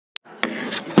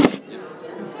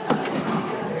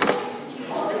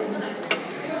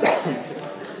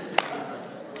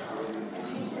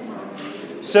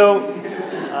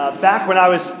Back when I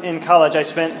was in college, I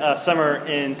spent a summer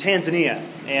in Tanzania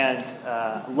and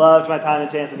loved my time in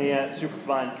Tanzania. Super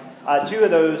fun. 2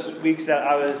 of those weeks that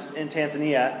I was in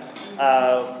Tanzania,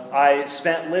 I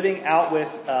spent living out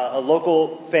with a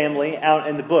local family out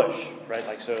in the bush, right?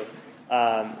 It's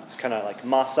kind of like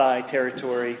Maasai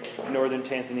territory, northern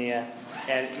Tanzania,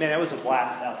 and man, it was a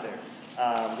blast out there.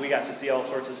 We got to see all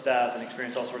sorts of stuff and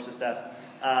experience all sorts of stuff.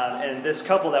 And this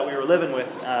couple that we were living with,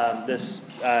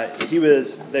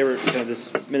 they were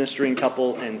this ministering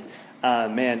couple, and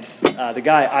the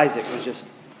guy Isaac was just,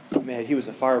 he was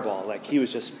a fireball. Like, he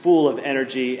was just full of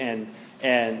energy and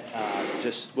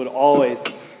just would always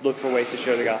look for ways to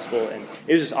share the gospel. And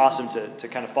it was just awesome to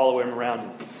kind of follow him around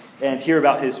and hear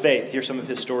about his faith, hear some of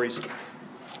his stories.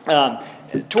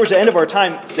 Towards the end of our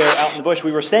time there out in the bush,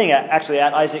 we were staying at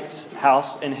Isaac's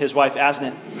house and his wife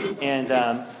Asnith,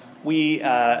 and we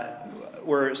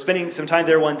were spending some time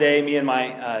there one day, me and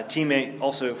my teammate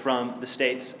also from the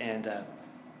States, and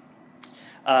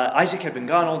Isaac had been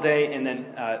gone all day, and then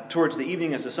towards the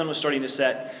evening as the sun was starting to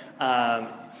set,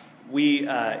 we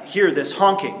hear this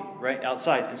honking right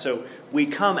outside, and so we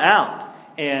come out,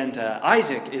 and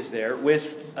Isaac is there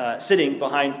sitting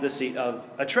behind the seat of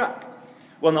a truck.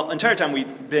 Well, the entire time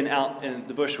we'd been out in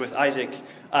the bush with Isaac,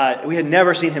 we had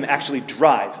never seen him actually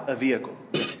drive a vehicle.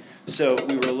 So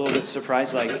we were a little bit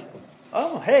surprised, like,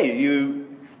 oh, hey,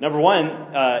 number one,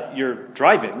 you're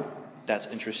driving. That's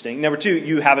interesting. Number 2,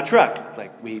 you have a truck.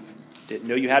 Like, we didn't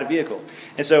know you had a vehicle.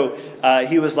 And so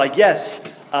he was like, yes,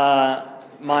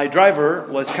 my driver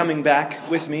was coming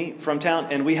back with me from town,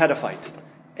 and we had a fight.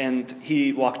 And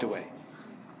he walked away.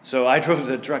 So I drove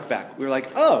the truck back. We were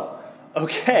like, oh,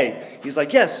 okay. He's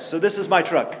like, yes, so this is my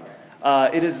truck.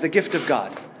 It is the gift of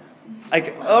God.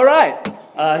 Like, all right,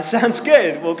 sounds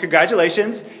good. Well,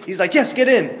 congratulations. He's like, yes, get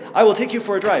in. I will take you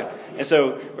for a drive. And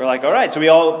so we're like, all right. So we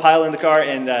all pile in the car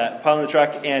and pile in the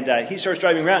truck, and he starts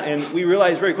driving around. And we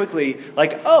realize very quickly,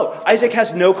 like, oh, Isaac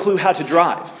has no clue how to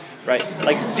drive, right?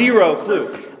 Like, zero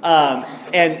clue.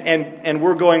 And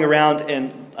we're going around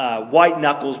and white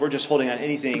knuckles. We're just holding on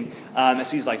anything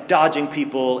as he's like dodging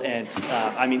people, and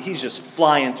he's just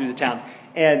flying through the town.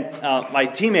 And my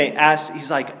teammate asks,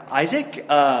 he's like, Isaac,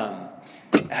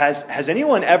 has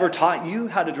anyone ever taught you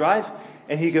how to drive?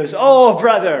 And he goes, oh,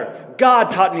 brother, God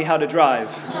taught me how to drive.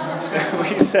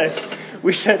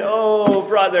 we said, oh,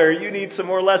 brother, you need some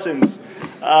more lessons.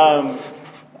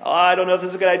 I don't know if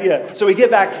this is a good idea. So we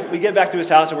get back to his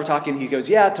house and we're talking. He goes,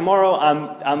 yeah, tomorrow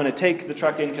I'm going to take the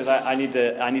truck in because I need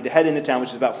to head into town, which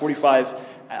is about 45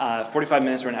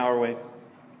 minutes or an hour away.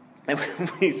 And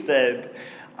we said,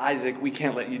 Isaac, we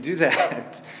can't let you do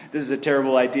that. This is a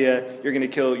terrible idea. You're going to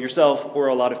kill yourself or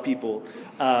a lot of people.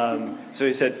 So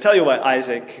he said, tell you what,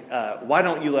 Isaac, why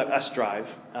don't you let us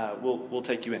drive? We'll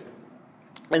take you in.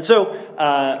 And so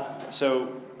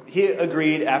he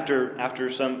agreed after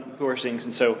some coercings,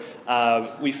 and so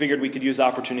we figured we could use the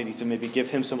opportunity to maybe give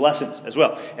him some lessons as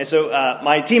well. And so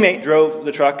my teammate drove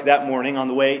the truck that morning on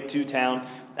the way to town,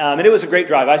 and it was a great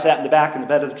drive. I sat in the back in the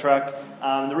bed of the truck.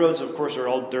 The roads, of course, are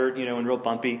all dirt, and real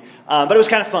bumpy. But it was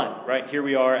kind of fun, right? Here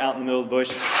we are out in the middle of the bush.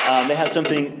 They have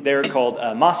something there called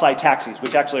Maasai taxis,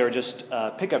 which actually are just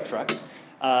pickup trucks.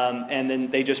 And then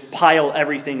they just pile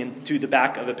everything into the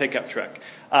back of a pickup truck.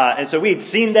 And so we'd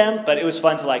seen them, but it was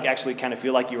fun to actually kind of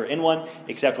feel like you were in one,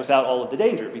 except without all of the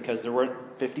danger, because there weren't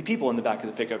 50 people in the back of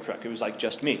the pickup truck. It was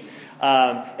just me.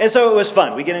 And so it was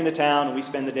fun. We get into town, and we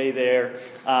spend the day there.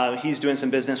 He's doing some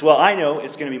business. Well, I know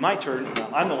it's going to be my turn.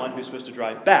 I'm the one who's supposed to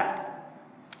drive back.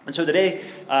 And so the day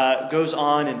goes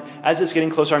on, and as it's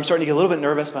getting closer, I'm starting to get a little bit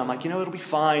nervous, but I'm like, it'll be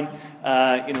fine.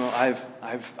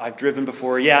 I've driven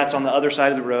before. Yeah, it's on the other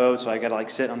side of the road, so I got to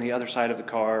sit on the other side of the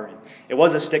car. And it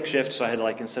was a stick shift, so I had to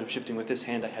instead of shifting with this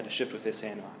hand, I had to shift with this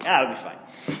hand. It'll be fine.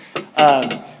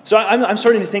 So I'm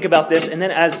starting to think about this, and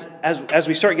then as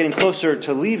we start getting closer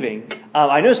to leaving,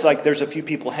 I notice there's a few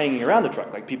people hanging around the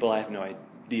truck, people I have no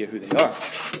idea who they are,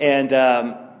 and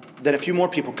then a few more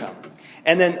people come.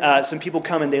 And then some people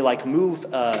come and they move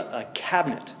a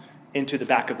cabinet into the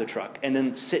back of the truck and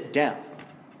then sit down.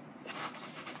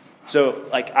 So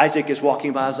Isaac is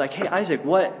walking by. I was like, hey, Isaac,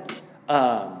 what's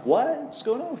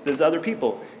going on with those other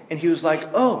people? And he was like,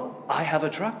 oh, I have a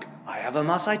truck. I have a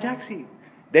Maasai taxi.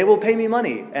 They will pay me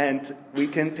money and we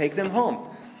can take them home.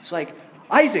 It's like,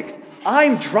 Isaac,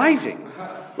 I'm driving.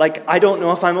 I don't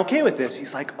know if I'm okay with this.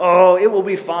 He's like, oh, it will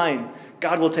be fine.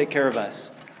 God will take care of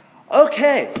us.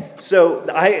 Okay, so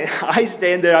I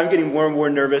stand there. I'm getting more and more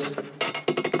nervous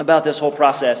about this whole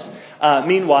process.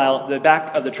 Meanwhile, the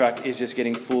back of the truck is just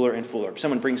getting fuller and fuller.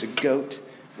 Someone brings a goat,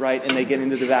 right, and they get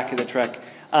into the back of the truck.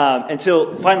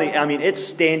 Until finally, I mean, it's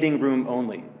standing room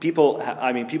only. People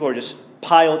are just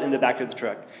piled in the back of the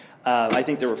truck. I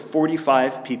think there were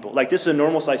 45 people. Like, this is a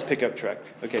normal-sized pickup truck.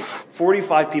 Okay,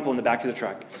 45 people in the back of the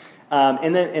truck.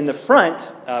 And then in the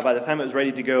front, by the time it was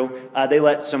ready to go, they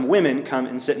let some women come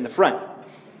and sit in the front.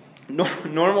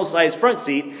 Normal-sized front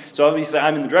seat, so obviously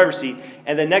I'm in the driver's seat.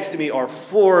 And then next to me are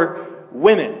 4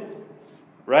 women,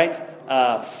 right?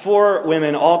 4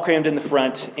 women all crammed in the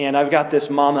front, and I've got this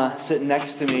mama sitting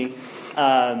next to me.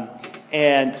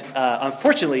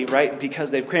 Unfortunately, right,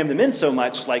 because they've crammed them in so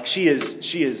much, like she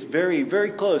is very,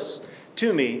 very close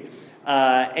to me,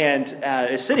 and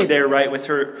is sitting there, right, with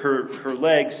her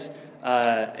legs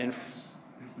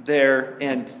there,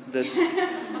 and the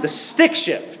stick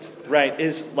shift, right,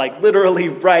 is like literally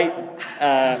right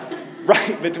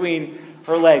between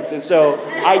her legs, and so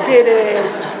I get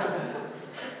in.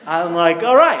 I'm like,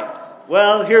 all right.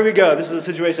 Well, here we go. This is a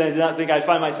situation I did not think I'd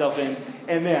find myself in.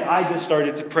 And man, I just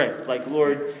started to pray. Like,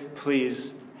 Lord,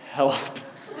 please help.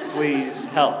 Please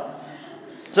help.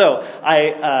 So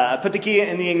I put the key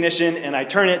in the ignition and I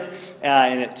turn it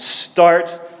and it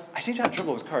starts. I seem to have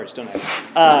trouble with cars, don't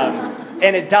I?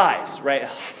 And it dies, right?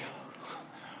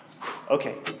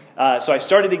 Okay. So I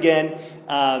start it again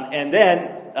and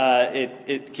then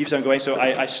it keeps on going. So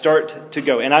I start to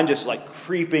go and I'm just like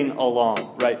creeping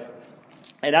along, right?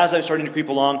 And as I'm starting to creep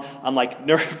along, I'm like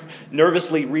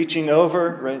nervously reaching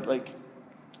over, right? Like,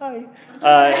 hi.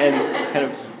 And kind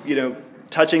of,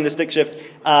 touching the stick shift.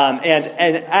 And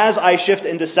as I shift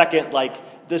into second,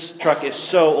 like, this truck is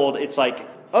so old, it's like,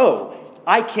 oh,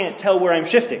 I can't tell where I'm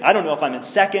shifting. I don't know if I'm in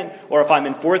second or if I'm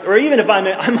in fourth, or even if I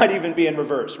might even be in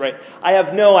reverse, right? I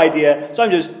have no idea. So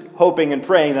I'm just hoping and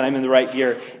praying that I'm in the right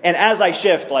gear. And as I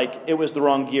shift, like, it was the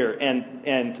wrong gear.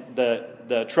 And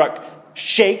the truck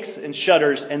shakes and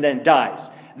shudders and then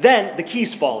dies. Then the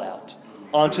keys fall out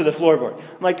onto the floorboard.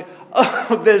 I'm like,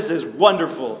 oh, this is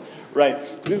wonderful, right?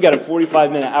 We've got a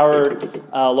 45-minute,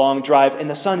 hour-long drive, and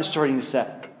the sun is starting to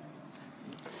set.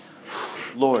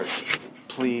 Lord,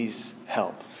 please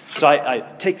help. So I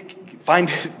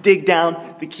dig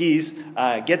down the keys,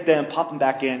 get them, pop them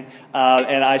back in,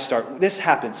 and I start. This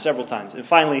happens several times, and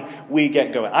finally we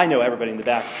get going. I know everybody in the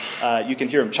back. You can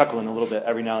hear them chuckling a little bit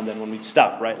every now and then when we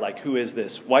stop, right? Like, who is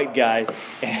this white guy,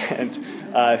 and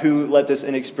who let this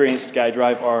inexperienced guy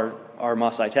drive our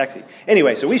Maasai taxi?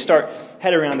 Anyway, so we start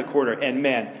heading around the corner, and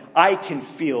man, I can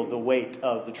feel the weight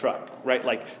of the truck, right?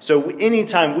 Like, so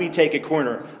anytime we take a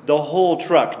corner, the whole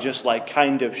truck just like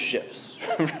kind of shifts,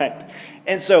 right?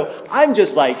 And so I'm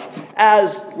just like,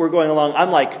 as we're going along,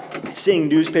 I'm like seeing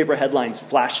newspaper headlines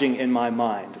flashing in my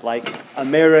mind, like,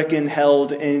 American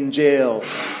held in jail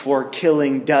for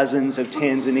killing dozens of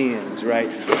Tanzanians, right?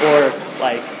 Or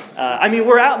like,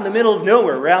 we're out in the middle of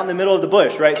nowhere. We're out in the middle of the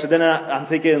bush, right? So then I'm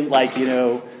thinking, like,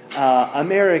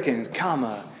 American,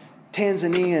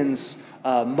 Tanzanians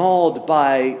mauled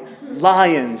by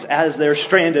lions as they're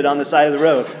stranded on the side of the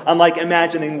road. I'm like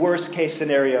imagining worst case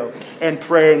scenario and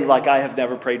praying like I have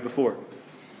never prayed before.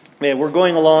 Man, we're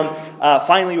going along.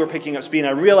 Finally, we're picking up speed. And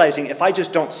I'm realizing if I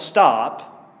just don't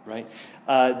stop, right,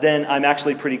 then I'm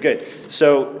actually pretty good.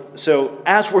 So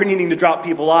as we're needing to drop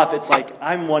people off, it's like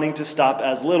I'm wanting to stop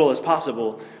as little as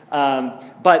possible.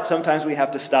 But sometimes we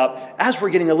have to stop. As we're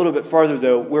getting a little bit farther,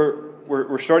 though,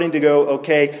 we're starting to go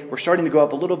okay. We're starting to go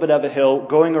up a little bit of a hill,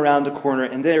 going around the corner,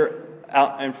 and there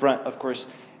out in front, of course,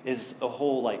 is a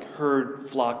whole like herd,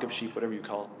 flock of sheep, whatever you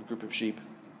call it, a group of sheep.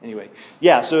 Anyway,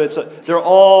 yeah, so they're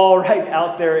all right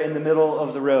out there in the middle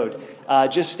of the road,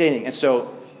 just standing. And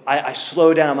so I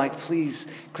slow down. I'm like, please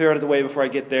clear out of the way before I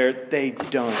get there. They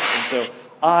don't. And so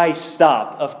I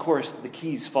stop. Of course, the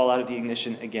keys fall out of the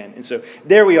ignition again. And so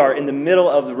there we are in the middle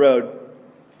of the road.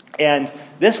 And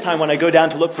this time when I go down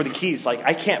to look for the keys, like,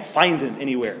 I can't find them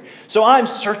anywhere. So I'm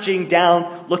searching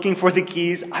down, looking for the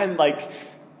keys. I'm like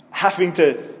having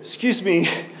to, excuse me,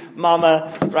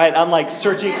 Mama, right? I'm like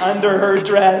searching under her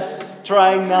dress,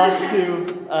 trying not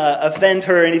to offend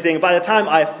her or anything. By the time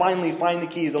I finally find the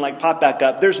keys and like pop back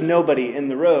up, there's nobody in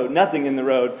the road, nothing in the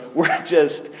road. We're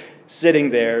just sitting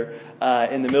there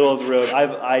in the middle of the road.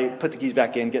 I put the keys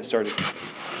back in, get started.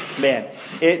 Man,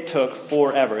 it took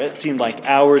forever. It seemed like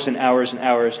hours and hours and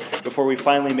hours before we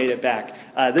finally made it back.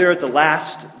 There at the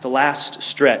last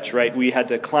stretch, right? We had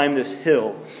to climb this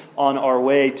hill on our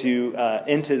way to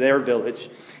into their village,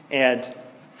 and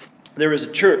there was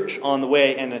a church on the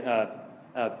way, and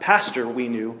a pastor we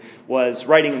knew was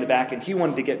riding in the back, and he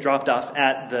wanted to get dropped off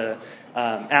at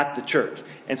the church.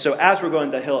 And so as we're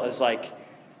going the hill, it's like,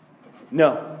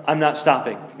 no, I'm not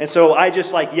stopping. And so I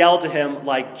just like yelled to him,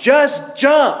 like, just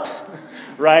jump,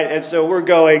 right? And so we're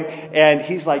going, and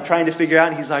he's like trying to figure out,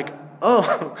 and he's like,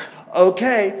 oh,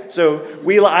 okay. So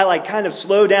I kind of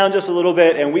slow down just a little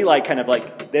bit, and they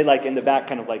in the back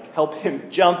kind of help him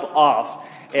jump off,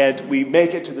 and we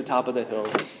make it to the top of the hill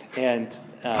and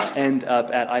end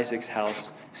up at Isaac's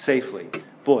house safely.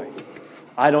 Boy,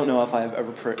 I don't know if I've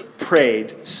ever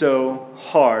prayed so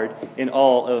hard in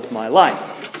all of my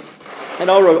life. And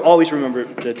I'll always remember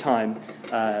the time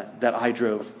that I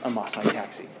drove a Maasai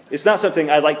taxi. It's not something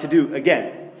I'd like to do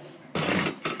again.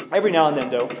 Every now and then,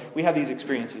 though, we have these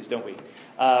experiences, don't we?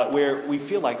 Where we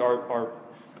feel like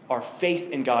our faith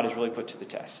in God is really put to the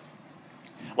test.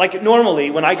 Like normally,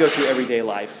 when I go through everyday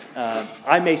life,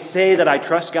 I may say that I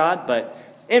trust God, but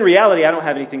in reality, I don't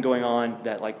have anything going on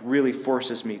that really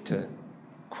forces me to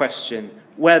question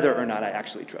whether or not I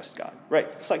actually trust God. Right?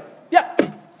 It's like, yeah,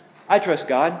 I trust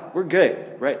God. We're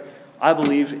good, right? I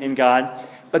believe in God.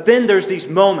 But then there's these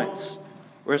moments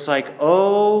where it's like,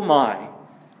 oh my,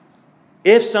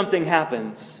 if something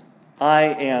happens, I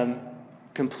am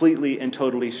completely and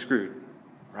totally screwed,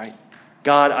 right?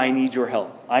 God, I need your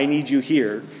help. I need you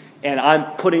here, and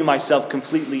I'm putting myself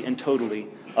completely and totally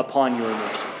upon your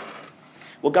mercy.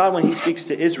 Well, God, when he speaks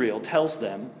to Israel, tells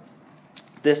them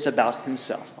this about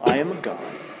himself. I am a God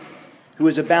who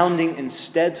is abounding in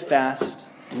steadfast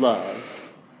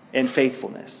love and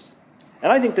faithfulness.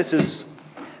 And I think this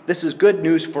is good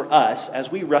news for us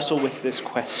as we wrestle with this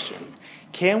question.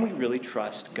 Can we really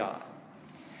trust God?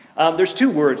 There's two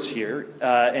words here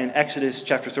in Exodus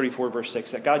chapter 34, verse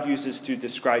 6, that God uses to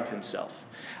describe himself.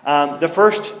 The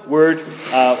first word,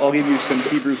 I'll give you some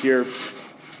Hebrew here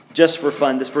just for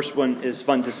fun. This first one is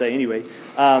fun to say anyway.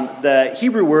 The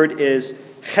Hebrew word is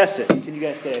chesed. Can you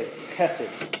guys say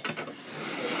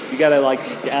chesed? You got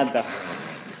to add the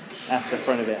at the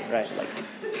front of it, right?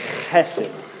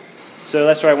 Chesed. So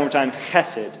let's try it one more time.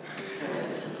 Chesed.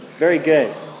 Very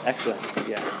good. Excellent.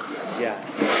 Yeah.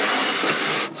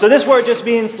 So this word just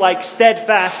means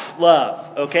steadfast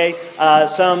love, okay?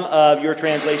 Some of your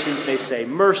translations may say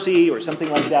mercy or something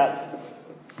like that.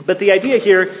 But the idea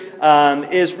here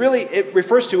is really, it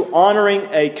refers to honoring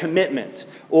a commitment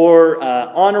or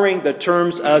honoring the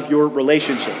terms of your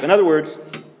relationship. In other words,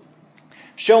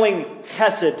 showing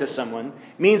chesed to someone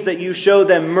means that you show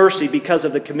them mercy because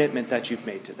of the commitment that you've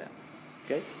made to them,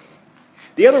 okay?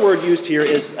 The other word used here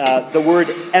is the word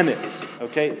emet.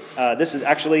 Okay, this is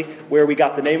actually where we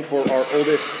got the name for our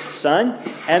oldest son,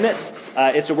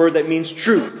 emet. It's a word that means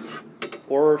truth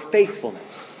or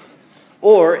faithfulness,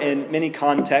 or in many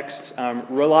contexts,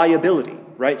 reliability.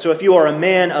 Right. So if you are a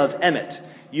man of emet,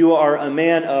 you are a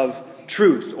man of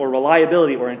truth or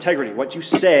reliability or integrity. What you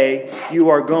say, you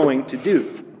are going to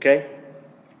do. Okay.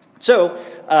 So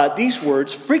these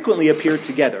words frequently appear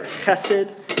together: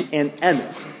 chesed and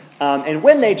emet. And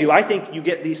when they do, I think you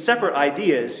get these separate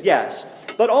ideas, yes,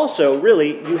 but also,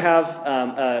 really, you have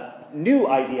a new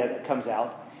idea that comes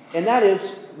out, and that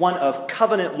is one of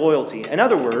covenant loyalty. In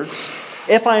other words,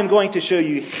 if I am going to show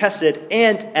you chesed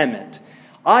and emet,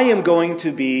 I am going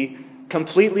to be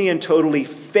completely and totally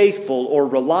faithful or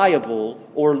reliable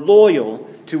or loyal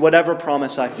to whatever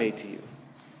promise I've made to you.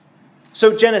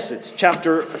 So Genesis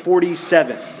chapter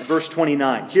 47, verse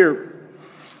 29. Here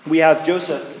we have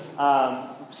Joseph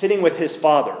sitting with his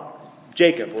father,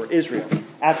 Jacob, or Israel,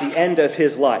 at the end of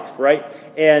his life, right?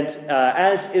 And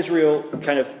as Israel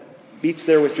kind of beats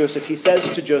there with Joseph, he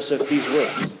says to Joseph these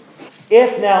words: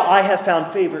 "If now I have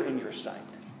found favor in your sight,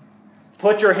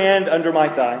 put your hand under my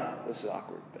thigh." This is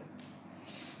awkward, but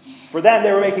for them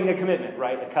they were making a commitment,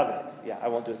 right? A covenant. Yeah, I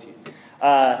won't do it to you.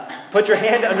 Put your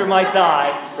hand under my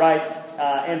thigh, right?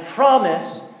 And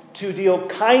promise to deal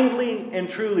kindly and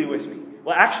truly with me.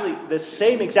 Well, actually, the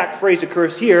same exact phrase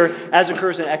occurs here as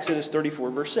occurs in Exodus 34,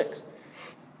 verse 6.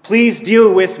 Please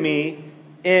deal with me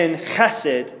in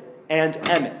chesed and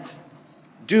emet.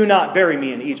 Do not bury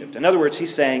me in Egypt. In other words,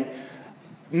 he's saying,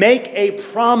 make a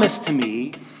promise to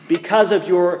me because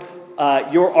of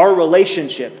our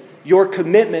relationship, your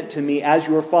commitment to me as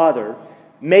your father.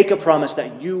 Make a promise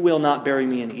that you will not bury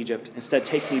me in Egypt. Instead,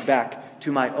 take me back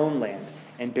to my own land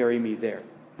and bury me there,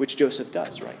 which Joseph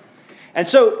does, right? And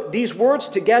so these words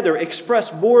together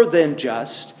express more than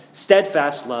just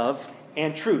steadfast love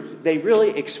and truth. They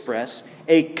really express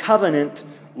a covenant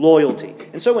loyalty.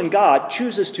 And so when God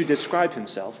chooses to describe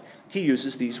himself, he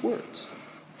uses these words.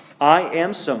 I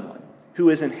am someone who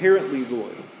is inherently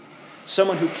loyal,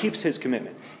 someone who keeps his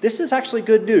commitment. This is actually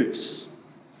good news.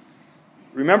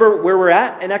 Remember where we're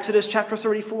at in Exodus chapter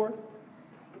 34?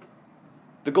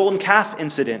 The golden calf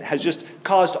incident has just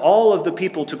caused all of the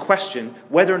people to question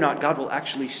whether or not God will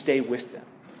actually stay with them.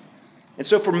 And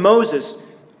so for Moses,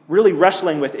 really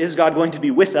wrestling with, is God going to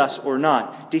be with us or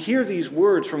not? To hear these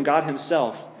words from God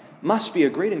himself must be a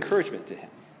great encouragement to him.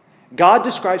 God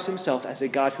describes himself as a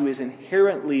God who is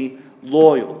inherently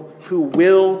loyal, who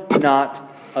will not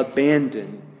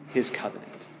abandon his covenant.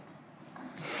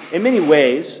 In many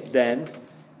ways, then,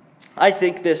 I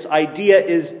think this idea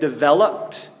is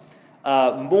developed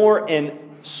more in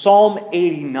Psalm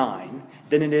 89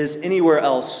 than it is anywhere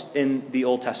else in the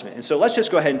Old Testament. And so let's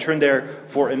just go ahead and turn there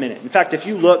for a minute. In fact, if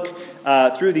you look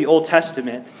through the Old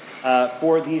Testament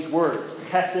for these words,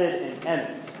 Hesed and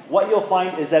Emet, what you'll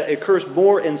find is that it occurs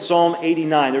more in Psalm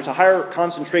 89. There's a higher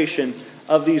concentration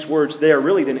of these words there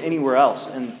really than anywhere else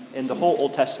in the whole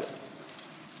Old Testament.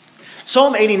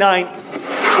 Psalm 89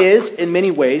 is, in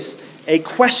many ways, a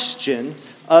question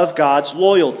of God's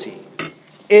loyalty.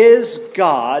 Is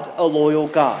God a loyal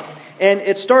God? And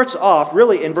it starts off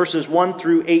really in verses 1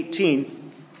 through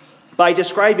 18 by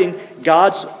describing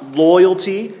God's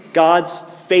loyalty, God's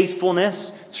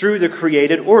faithfulness through the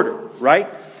created order, right?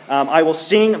 I will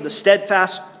sing of the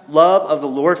steadfast love of the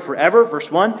Lord forever.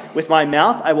 Verse 1, with my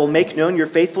mouth I will make known your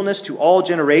faithfulness to all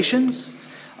generations.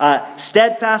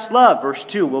 Steadfast love, verse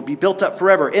 2, will be built up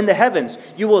forever. In the heavens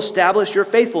you will establish your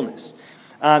faithfulness.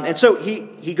 And so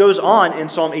he goes on in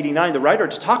Psalm 89, the writer,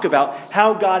 to talk about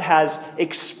how God has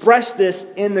expressed this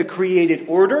in the created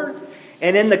order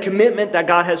and in the commitment that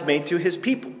God has made to his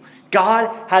people.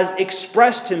 God has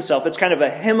expressed himself. It's kind of a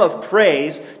hymn of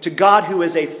praise to God who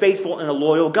is a faithful and a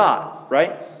loyal God,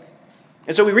 right?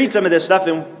 And so we read some of this stuff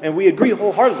and we agree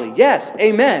wholeheartedly. Yes,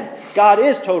 amen. God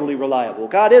is totally reliable.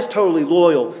 God is totally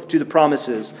loyal to the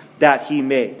promises that he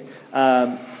made.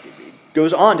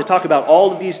 Goes on to talk about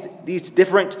all of these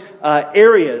different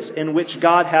areas in which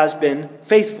God has been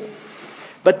faithful.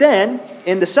 But then,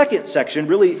 in the second section,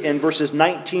 really in verses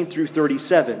 19 through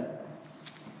 37,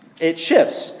 it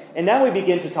shifts. And now we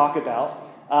begin to talk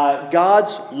about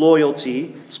God's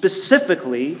loyalty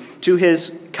specifically to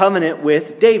his covenant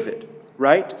with David,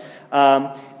 right?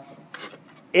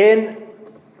 In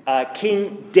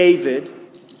King David,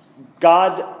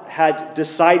 God had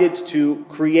decided to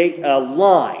create a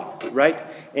line, right?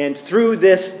 And through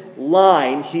this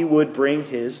line, he would bring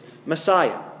his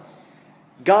Messiah.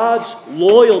 God's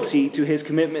loyalty to his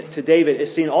commitment to David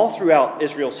is seen all throughout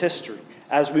Israel's history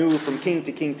as we move from king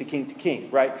to king to king to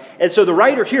king, right? And so the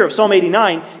writer here of Psalm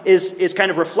 89 is kind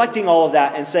of reflecting all of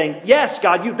that and saying, yes,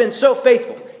 God, you've been so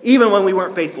faithful. Even when we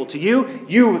weren't faithful to you,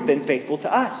 you have been faithful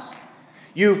to us.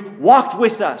 You've walked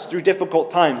with us through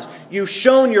difficult times. You've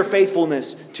shown your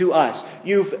faithfulness to us.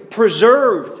 You've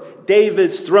preserved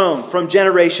David's throne from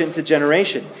generation to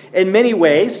generation. In many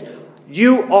ways,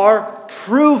 you are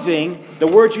proving the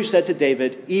words you said to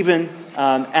David, even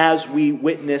as we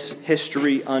witness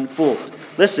history unfold.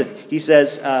 Listen, he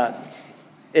says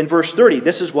in verse 30,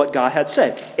 this is what God had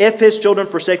said. If his children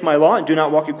forsake my law and do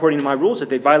not walk according to my rules, if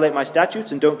they violate my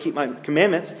statutes and don't keep my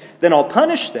commandments, then I'll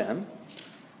punish them.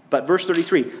 But verse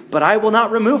 33, but I will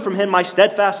not remove from him my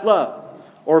steadfast love,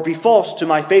 or be false to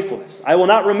my faithfulness. I will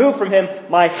not remove from him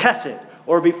my chesed,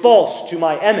 or be false to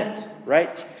my emet,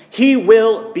 right? He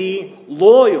will be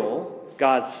loyal,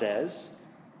 God says,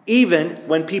 even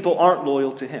when people aren't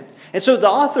loyal to him. And so the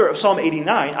author of Psalm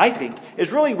 89, I think,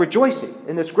 is really rejoicing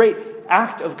in this great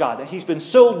act of God, that he's been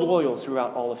so loyal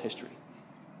throughout all of history.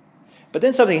 But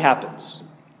then something happens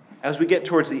as we get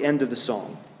towards the end of the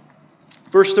psalm.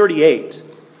 Verse 38,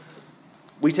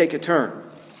 we take a turn.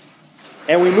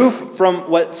 And we move from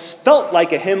what felt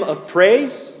like a hymn of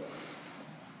praise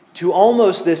to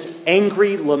almost this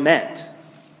angry lament.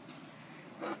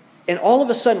 And all of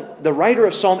a sudden, the writer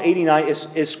of Psalm 89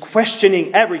 is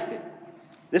questioning everything.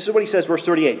 This is what he says, verse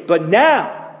 38. But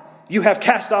now you have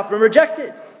cast off and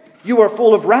rejected. You are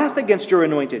full of wrath against your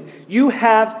anointed. You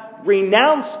have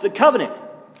renounced the covenant.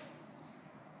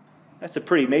 That's a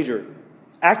pretty major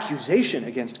accusation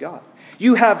against God.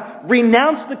 You have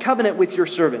renounced the covenant with your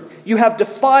servant. You have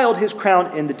defiled his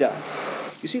crown in the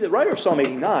dust. You see, the writer of Psalm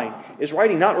 89 is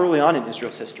writing not early on in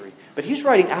Israel's history, but he's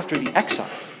writing after the exile.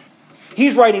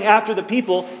 He's writing after the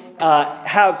people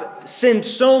have sinned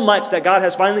so much that God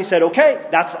has finally said, okay,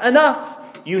 that's enough.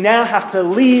 You now have to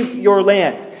leave your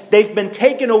land. They've been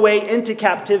taken away into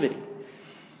captivity.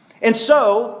 And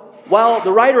so, while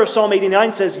the writer of Psalm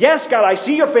 89 says, yes, God, I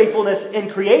see your faithfulness in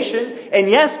creation, and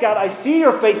yes, God, I see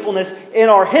your faithfulness in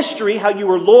our history, how you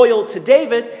were loyal to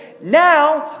David,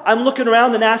 now I'm looking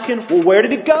around and asking, well, where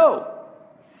did it go?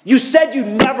 You said you'd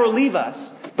never leave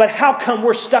us, but how come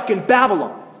we're stuck in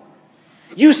Babylon?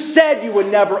 You said you would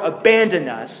never abandon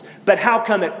us, but how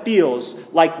come it feels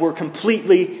like we're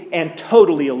completely and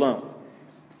totally alone?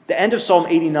 The end of Psalm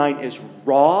 89 is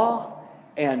raw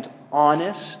and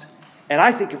honest, and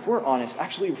I think if we're honest,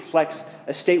 actually reflects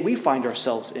a state we find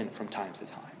ourselves in from time to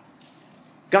time.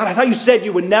 God, I thought you said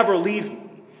you would never leave me.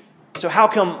 So how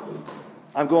come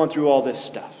I'm going through all this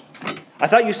stuff? I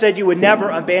thought you said you would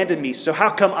never abandon me. So how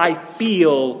come I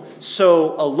feel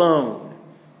so alone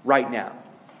right now?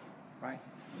 Right?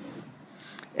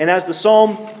 And as the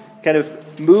psalm kind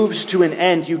of moves to an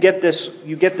end, you get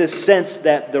this sense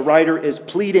that the writer is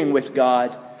pleading with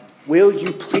God, will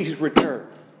you please return?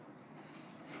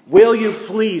 Will you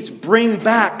please bring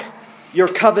back your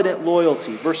covenant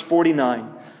loyalty? Verse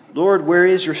 49, Lord, where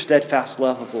is your steadfast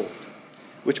love of old,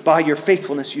 which by your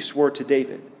faithfulness you swore to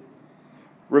David?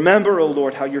 Remember, O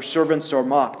Lord, how your servants are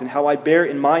mocked, and how I bear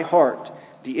in my heart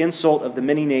the insult of the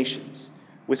many nations,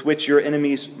 with which your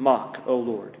enemies mock, O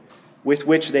Lord, with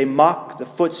which they mock the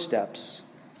footsteps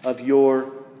of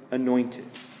your anointed.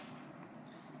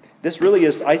 This really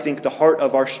is, I think, the heart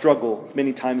of our struggle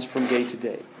many times from day to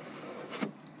day.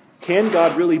 Can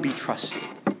God really be trusted?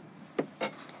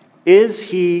 Is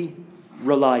he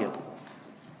reliable?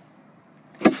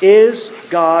 Is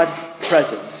God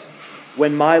present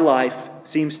when my life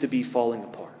seems to be falling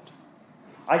apart?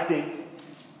 I think,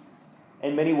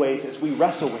 in many ways, as we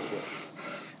wrestle with this,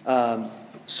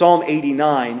 Psalm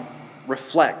 89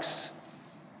 reflects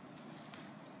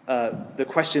the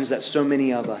questions that so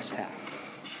many of us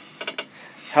have.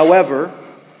 However,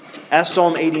 as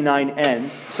Psalm 89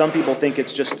 ends, some people think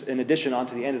it's just an addition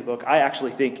onto the end of the book. I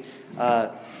actually think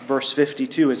verse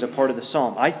 52 is a part of the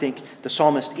psalm. I think the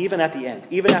psalmist, even at the end,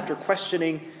 even after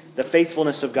questioning the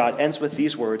faithfulness of God, ends with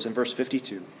these words in verse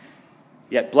 52.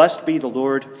 Yet blessed be the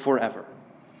Lord forever.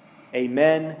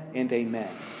 Amen and amen.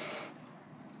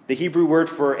 The Hebrew word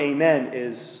for amen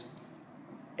is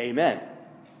amen.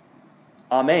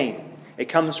 Amen. It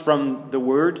comes from the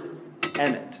word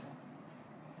emet.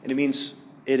 And it means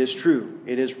it is true.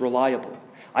 It is reliable.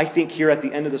 I think here at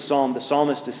the end of the psalm, the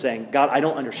psalmist is saying, God, I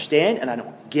don't understand and I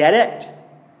don't get it.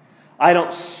 I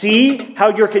don't see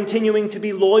how you're continuing to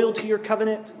be loyal to your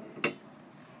covenant.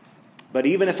 But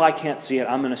even if I can't see it,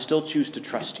 I'm going to still choose to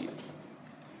trust you.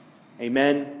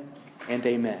 Amen and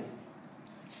amen.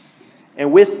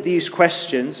 And with these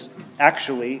questions,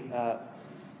 actually,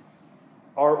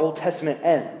 our Old Testament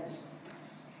ends.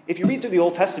 If you read through the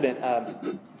Old Testament,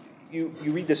 you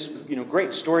read this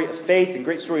great story of faith and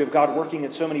great story of God working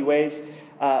in so many ways,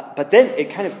 but then it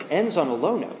kind of ends on a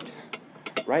low note,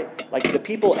 right? Like the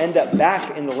people end up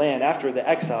back in the land after the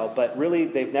exile, but really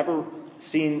they've never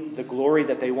seen the glory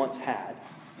that they once had.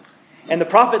 And the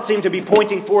prophets seem to be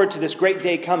pointing forward to this great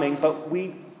day coming, but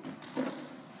we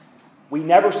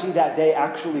never see that day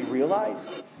actually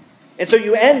realized. And so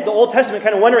you end the Old Testament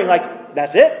kind of wondering, like,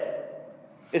 that's it?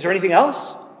 Is there anything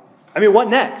else? I mean, what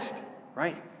next?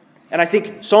 Right? And I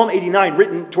think Psalm 89,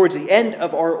 written towards the end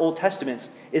of our Old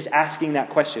Testaments, is asking that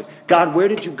question. God, where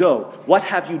did you go? What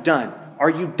have you done? Are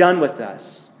you done with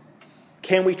us?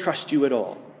 Can we trust you at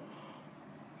all?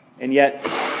 And yet,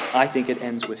 I think it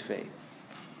ends with faith.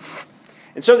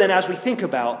 And so then, as we think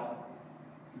about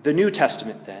the New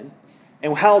Testament then,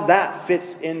 and how that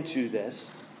fits into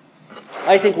this,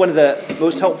 I think one of the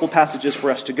most helpful passages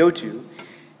for us to go to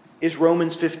is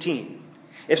Romans 15.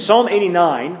 If Psalm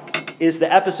 89 is the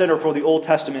epicenter for the Old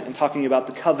Testament in talking about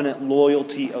the covenant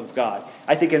loyalty of God,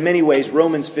 I think in many ways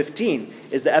Romans 15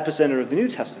 is the epicenter of the New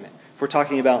Testament for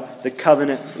talking about the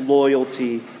covenant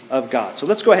loyalty of God. So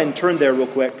let's go ahead and turn there real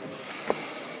quick,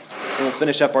 and we'll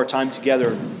finish up our time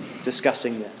together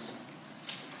discussing this.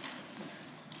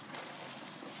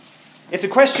 If the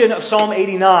question of Psalm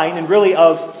 89 and really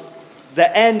of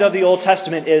the end of the Old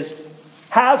Testament is,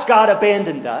 has God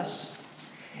abandoned us?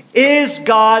 Is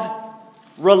God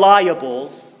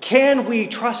reliable? Can we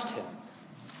trust him?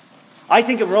 I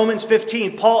think in Romans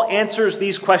 15, Paul answers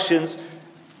these questions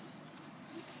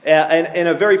in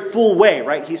a very full way,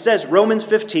 right? He says, Romans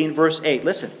 15, verse 8,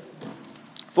 listen.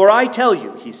 For I tell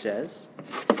you, he says,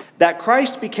 that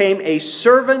Christ became a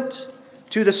servant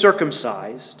to the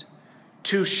circumcised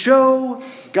to show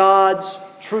God's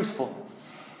truthfulness.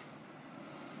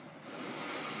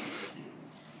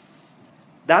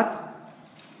 That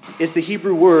is the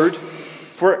Hebrew word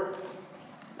for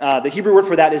that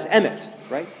is emet,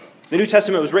 right? The New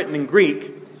Testament was written in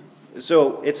Greek,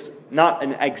 so it's not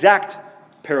an exact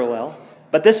parallel,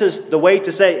 but this is the way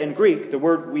to say in Greek the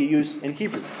word we use in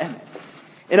Hebrew, emet.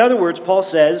 In other words, Paul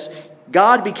says,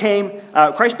 Christ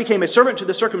became a servant to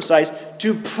the circumcised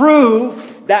to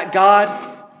prove that God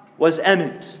was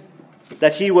emet,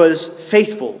 that he was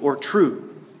faithful or true,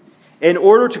 in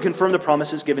order to confirm the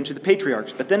promises given to the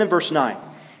patriarchs. But then in verse 9,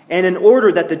 and in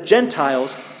order that the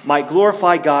Gentiles might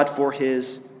glorify God for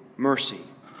his mercy.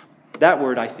 That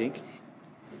word, I think,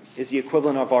 is the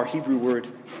equivalent of our Hebrew word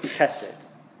chesed.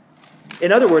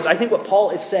 In other words, I think what Paul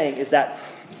is saying is that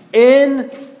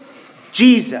In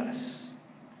Jesus.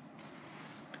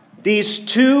 These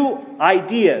two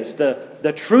ideas,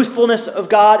 the truthfulness of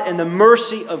God and the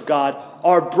mercy of God,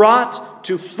 are brought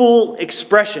to full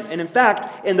expression. And in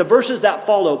fact, in the verses that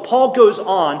follow, Paul goes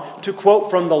on to quote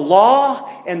from the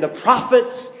law and the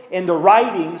prophets and the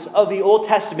writings of the Old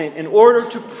Testament in order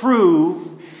to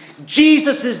prove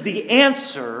Jesus is the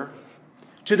answer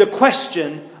to the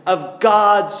question of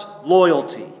God's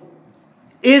loyalty.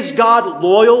 Is God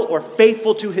loyal or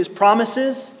faithful to his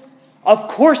promises? Of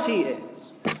course he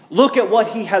is. Look at what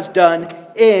he has done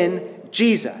in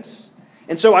Jesus.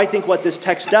 And so I think what this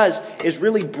text does is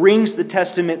really brings the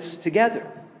Testaments together.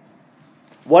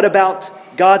 What about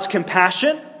God's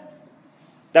compassion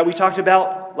that we talked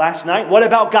about last night? What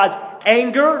about God's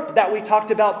anger that we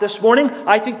talked about this morning?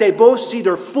 I think they both see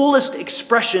their fullest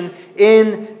expression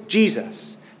in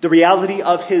Jesus. The reality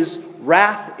of his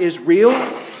wrath is real,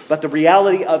 but the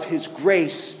reality of his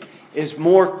grace is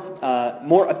more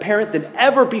apparent than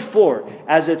ever before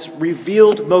as it's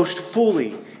revealed most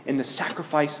fully in the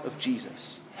sacrifice of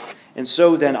Jesus. And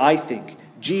so then I think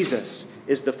Jesus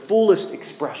is the fullest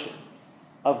expression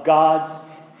of God's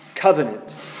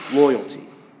covenant loyalty.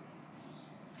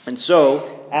 And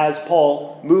so, as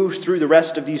Paul moves through the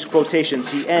rest of these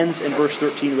quotations, he ends in verse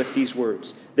 13 with these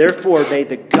words: "Therefore may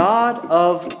the God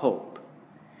of hope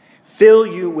fill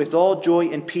you with all joy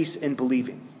and peace in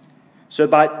believing, so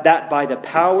that by the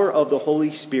power of the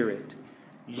Holy Spirit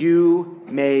you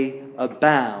may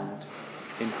abound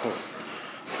in hope."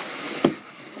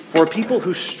 For people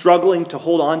who are struggling to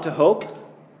hold on to hope,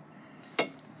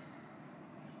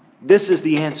 this is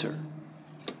the answer.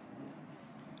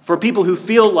 For people who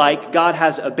feel like God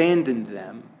has abandoned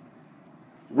them,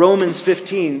 Romans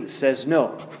 15 says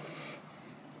no.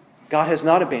 God has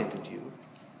not abandoned you.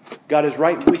 God is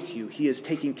right with you. He is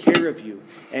taking care of you.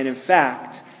 And in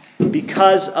fact,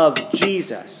 because of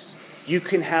Jesus, you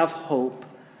can have hope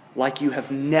like you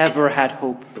have never had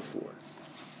hope before.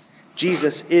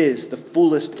 Jesus is the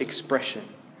fullest expression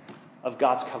of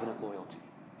God's covenant loyalty.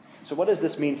 So what does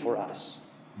this mean for us?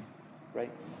 Right?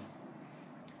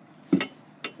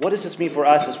 What does this mean for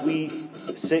us as we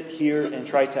sit here and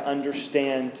try to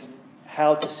understand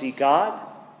how to see God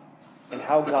and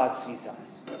how God sees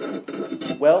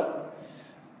us? Well,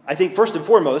 I think first and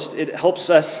foremost, it helps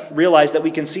us realize that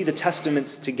we can see the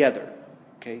Testaments together.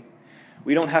 Okay?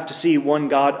 We don't have to see one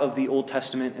God of the Old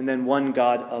Testament and then one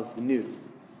God of the New.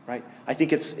 Right? I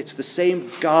think it's the same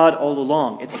God all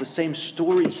along. It's the same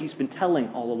story he's been telling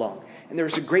all along. And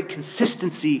there's a great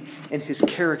consistency in his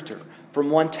character from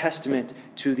one testament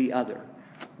to the other.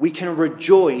 We can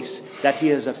rejoice that he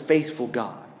is a faithful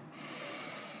God.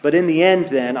 But in the end,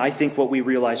 then, I think what we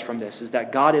realize from this is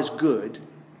that God is good,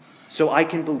 so I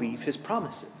can believe his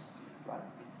promises. Right?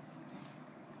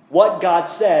 What God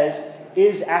says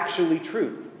is actually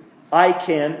true. I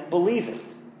can believe it.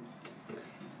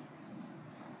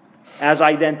 As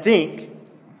I then think,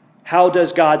 how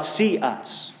does God see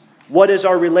us? What is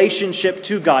our relationship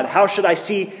to God? How should I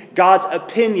see God's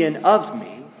opinion of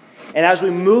me? And as we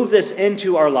move this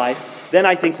into our life, then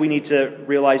I think we need to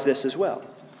realize this as well.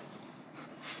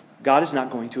 God is not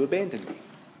going to abandon me.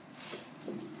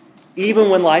 Even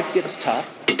when life gets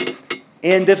tough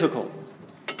and difficult,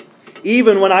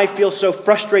 even when I feel so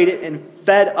frustrated and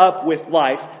fed up with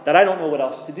life that I don't know what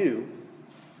else to do,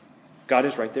 God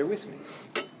is right there with me.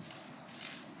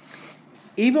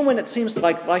 Even when it seems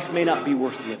like life may not be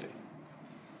worth living.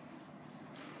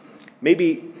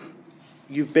 Maybe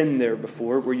you've been there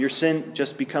before where your sin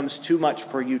just becomes too much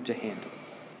for you to handle.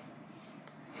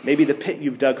 Maybe the pit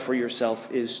you've dug for yourself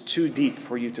is too deep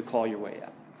for you to claw your way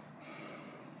out.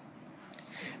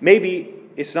 Maybe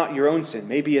it's not your own sin.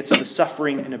 Maybe it's the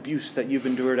suffering and abuse that you've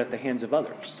endured at the hands of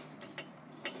others.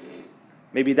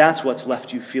 Maybe that's what's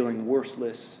left you feeling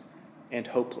worthless and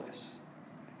hopeless.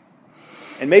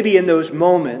 And maybe in those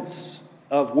moments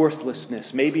of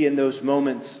worthlessness, maybe in those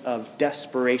moments of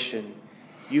desperation,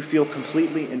 you feel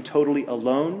completely and totally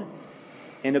alone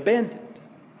and abandoned.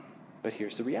 But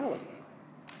here's the reality.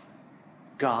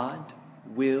 God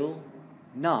will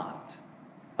not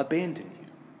abandon you.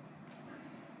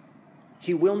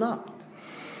 He will not.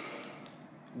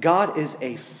 God is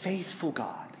a faithful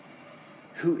God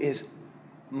who is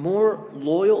more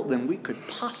loyal than we could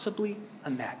possibly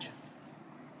imagine.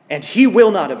 And he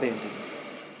will not abandon you.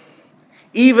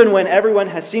 Even when everyone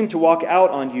has seemed to walk out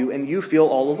on you and you feel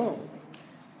all alone.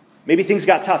 Maybe things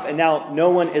got tough and now no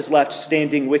one is left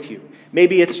standing with you.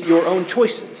 Maybe it's your own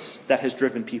choices that has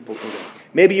driven people away.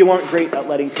 Maybe you aren't great at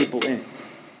letting people in.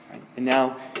 Right? And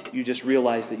now you just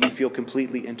realize that you feel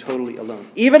completely and totally alone.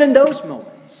 Even in those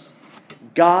moments,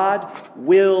 God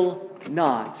will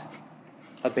not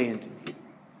abandon you.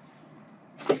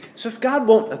 So if God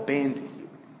won't abandon you,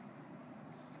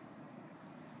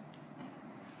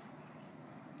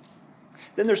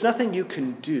 then there's nothing you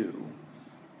can do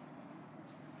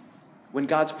when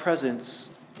God's presence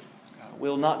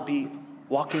will not be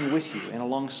walking with you and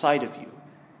alongside of you,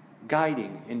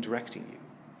 guiding and directing you.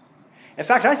 In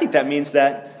fact, I think that means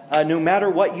that no matter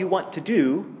what you want to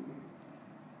do,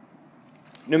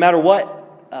 no matter what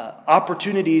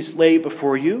opportunities lay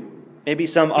before you, maybe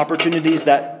some opportunities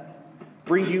that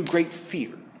bring you great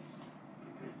fear,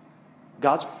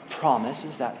 God's promise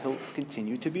is that He'll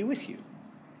continue to be with you,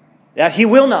 that He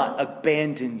will not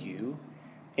abandon you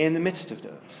in the midst of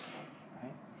those.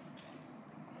 Right?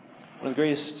 One of the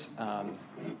greatest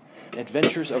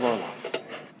adventures of our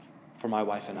life for my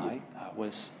wife and I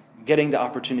was getting the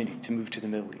opportunity to move to the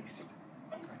Middle East.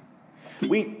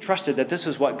 We trusted that this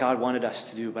is what God wanted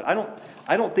us to do, but I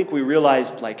don't think we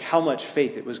realized like how much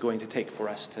faith it was going to take for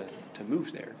us to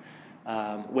move there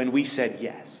when we said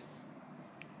yes.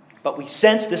 But we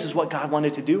sensed this is what God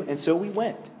wanted to do, and so we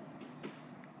went.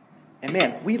 And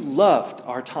man, we loved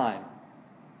our time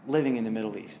living in the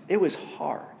Middle East. It was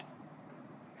hard.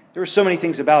 There were so many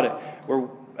things about it where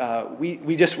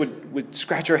we just would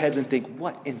scratch our heads and think,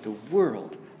 what in the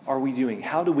world are we doing?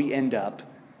 How do we end up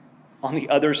on the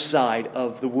other side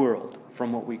of the world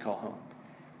from what we call home?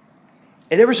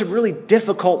 And there were some really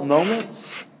difficult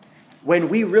moments when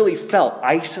we really felt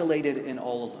isolated and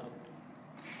all alone.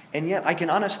 And yet I can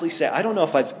honestly say, I don't know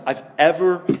if I've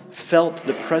ever felt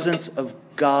the presence of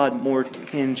God more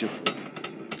tangibly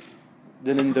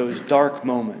than in those dark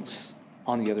moments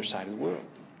on the other side of the world.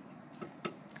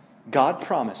 God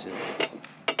promises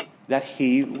that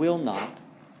He will not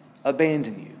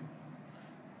abandon you.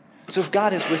 So if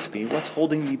God is with me, what's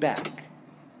holding me back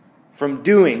from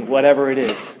doing whatever it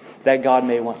is that God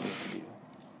may want me to do?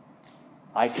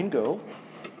 I can go.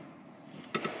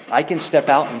 I can step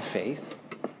out in faith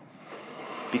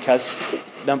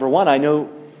because, number one, I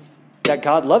know that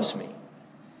God loves me,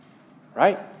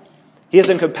 right? He is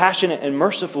a compassionate and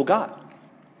merciful God,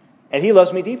 and He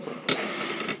loves me deeply.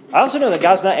 I also know that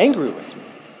God's not angry with me,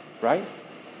 right?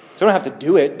 So I don't have to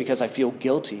do it because I feel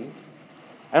guilty.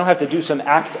 I don't have to do some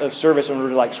act of service in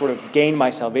order to sort of gain my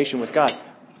salvation with God.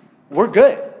 We're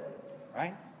good,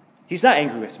 right? He's not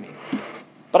angry with me.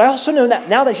 But I also know that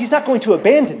now that He's not going to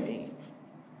abandon me.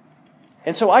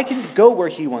 And so I can go where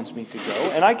He wants me to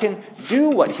go, and I can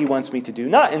do what He wants me to do,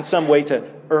 not in some way to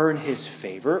earn His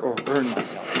favor or earn my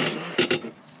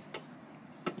salvation,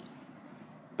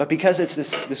 but because it's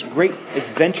this great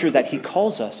adventure that He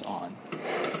calls us on,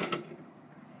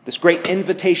 this great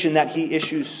invitation that He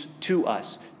issues to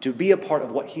us to be a part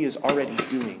of what He is already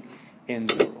doing in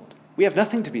the world. We have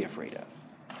nothing to be afraid of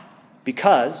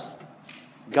because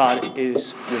God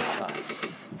is with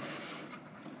us.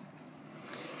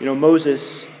 You know,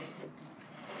 Moses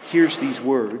hears these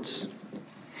words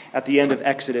at the end of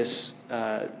Exodus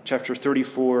chapter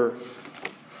 34.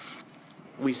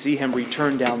 We see him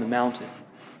return down the mountain.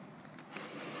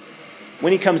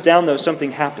 When he comes down, though,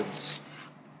 something happens,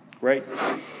 right?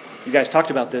 You guys talked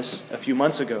about this a few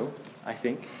months ago, I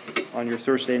think, on your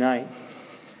Thursday night.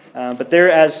 But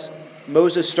there, as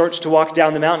Moses starts to walk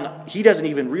down the mountain, he doesn't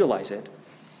even realize it.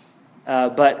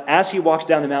 But as he walks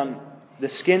down the mountain, the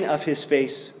skin of his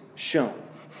face shone.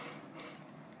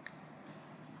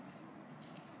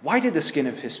 Why did the skin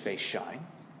of his face shine?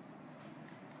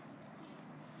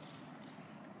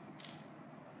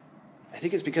 I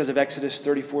think it's because of Exodus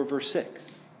 34, verse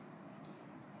 6.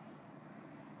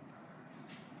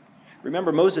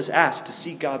 Remember, Moses asked to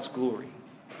see God's glory.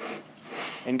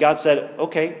 And God said,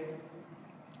 okay,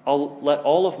 I'll let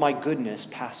all of my goodness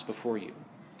pass before you.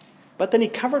 But then He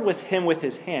covered him with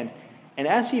His hand. And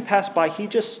as he passed by, He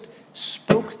just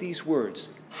spoke these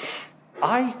words.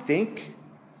 I think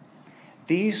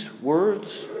these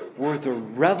words were the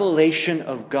revelation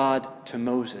of God to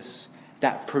Moses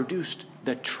that produced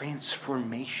the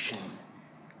transformation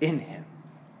in him.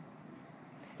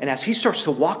 And as he starts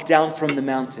to walk down from the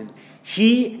mountain,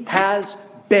 he has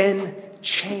been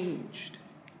changed.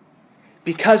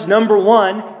 Because, number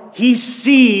one, he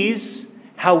sees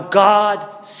how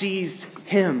God sees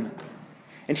him.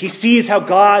 And he sees how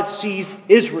God sees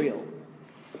Israel.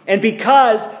 And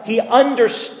because he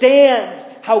understands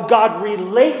how God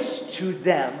relates to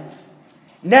them,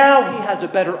 now he has a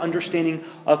better understanding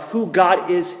of who God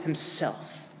is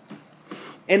Himself.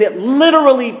 And it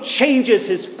literally changes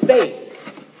his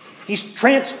face. He's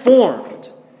transformed. And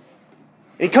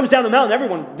he comes down the mountain,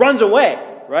 everyone runs away,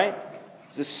 right?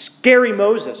 It's this scary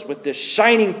Moses with this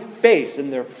shining face,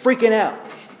 and they're freaking out.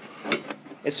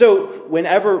 And so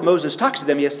whenever Moses talks to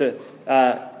them, he has to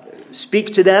speak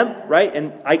to them, right?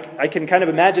 And I can kind of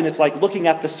imagine it's like looking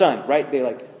at the sun, right? They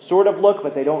like sort of look,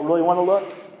 but they don't really want to look.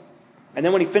 And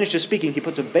then when he finishes speaking, he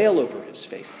puts a veil over his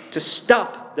face to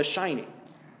stop the shining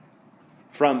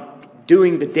from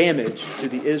doing the damage to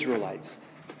the Israelites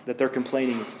that they're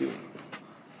complaining it's doing.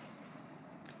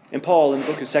 And Paul, in the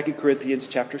book of 2 Corinthians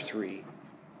chapter 3,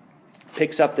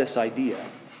 picks up this idea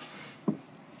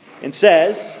and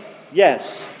says,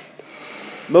 yes,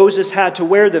 Moses had to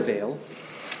wear the veil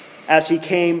as he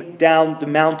came down the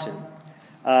mountain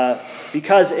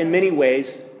because in many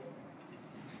ways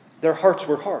their hearts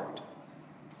were hard.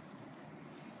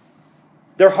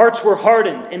 Their hearts were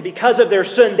hardened, and because of their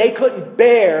sin, they couldn't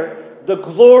bear the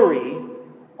glory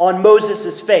on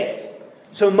Moses' face.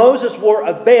 So Moses wore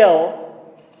a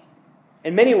veil,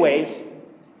 in many ways,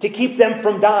 to keep them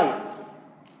from dying.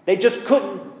 They just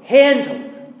couldn't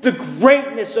handle the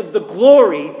greatness of the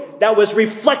glory that was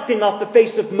reflecting off the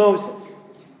face of Moses.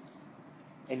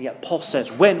 And yet Paul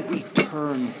says, when we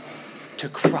turn to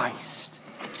Christ,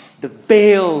 the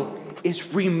veil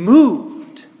is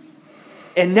removed.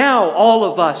 And now all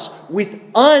of us with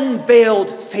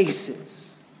unveiled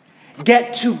faces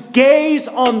get to gaze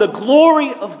on the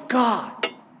glory of God.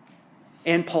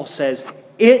 And Paul says,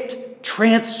 it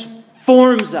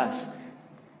transforms us.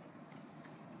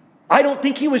 I don't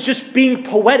think he was just being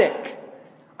poetic.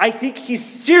 I think he's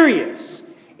serious.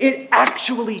 It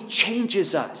actually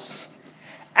changes us.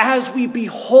 As we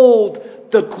behold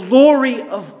the glory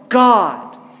of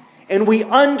God and we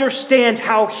understand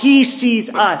how he sees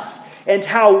us and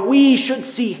how we should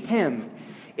see him,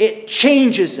 it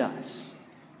changes us.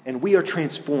 And we are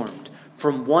transformed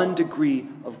from one degree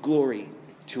of glory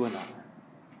to another.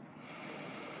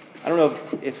 I don't know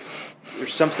if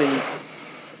there's something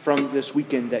from this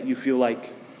weekend that you feel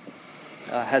like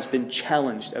has been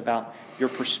challenged about your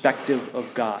perspective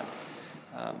of God.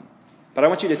 But I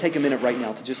want you to take a minute right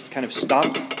now to just kind of stop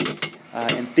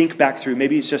and think back through.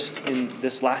 Maybe it's just in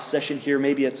this last session here.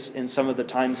 Maybe it's in some of the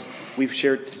times we've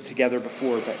shared together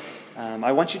before. But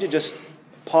I want you to just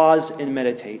pause and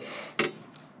meditate.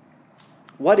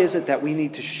 What is it that we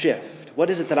need to shift? What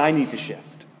is it that I need to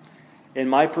shift in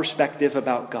my perspective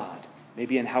about God?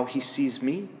 Maybe in how he sees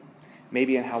me.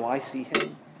 Maybe in how I see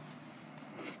him.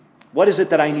 What is it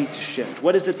that I need to shift?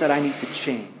 What is it that I need to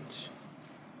change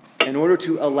in order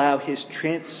to allow his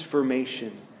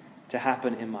transformation to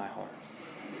happen in my heart?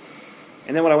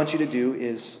 And then what I want you to do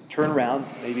is turn around,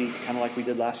 maybe kind of like we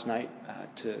did last night,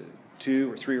 to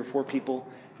 2 or 3 or 4 people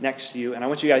next to you. And I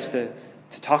want you guys to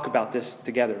talk about this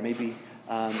together. Maybe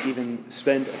even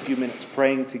spend a few minutes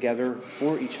praying together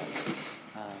for each other.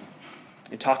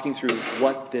 And talking through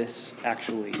what this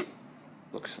actually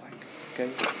looks like. Okay?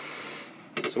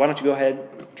 So why don't you go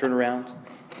ahead, turn around,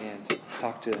 and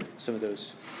talk to some of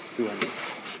those who are near.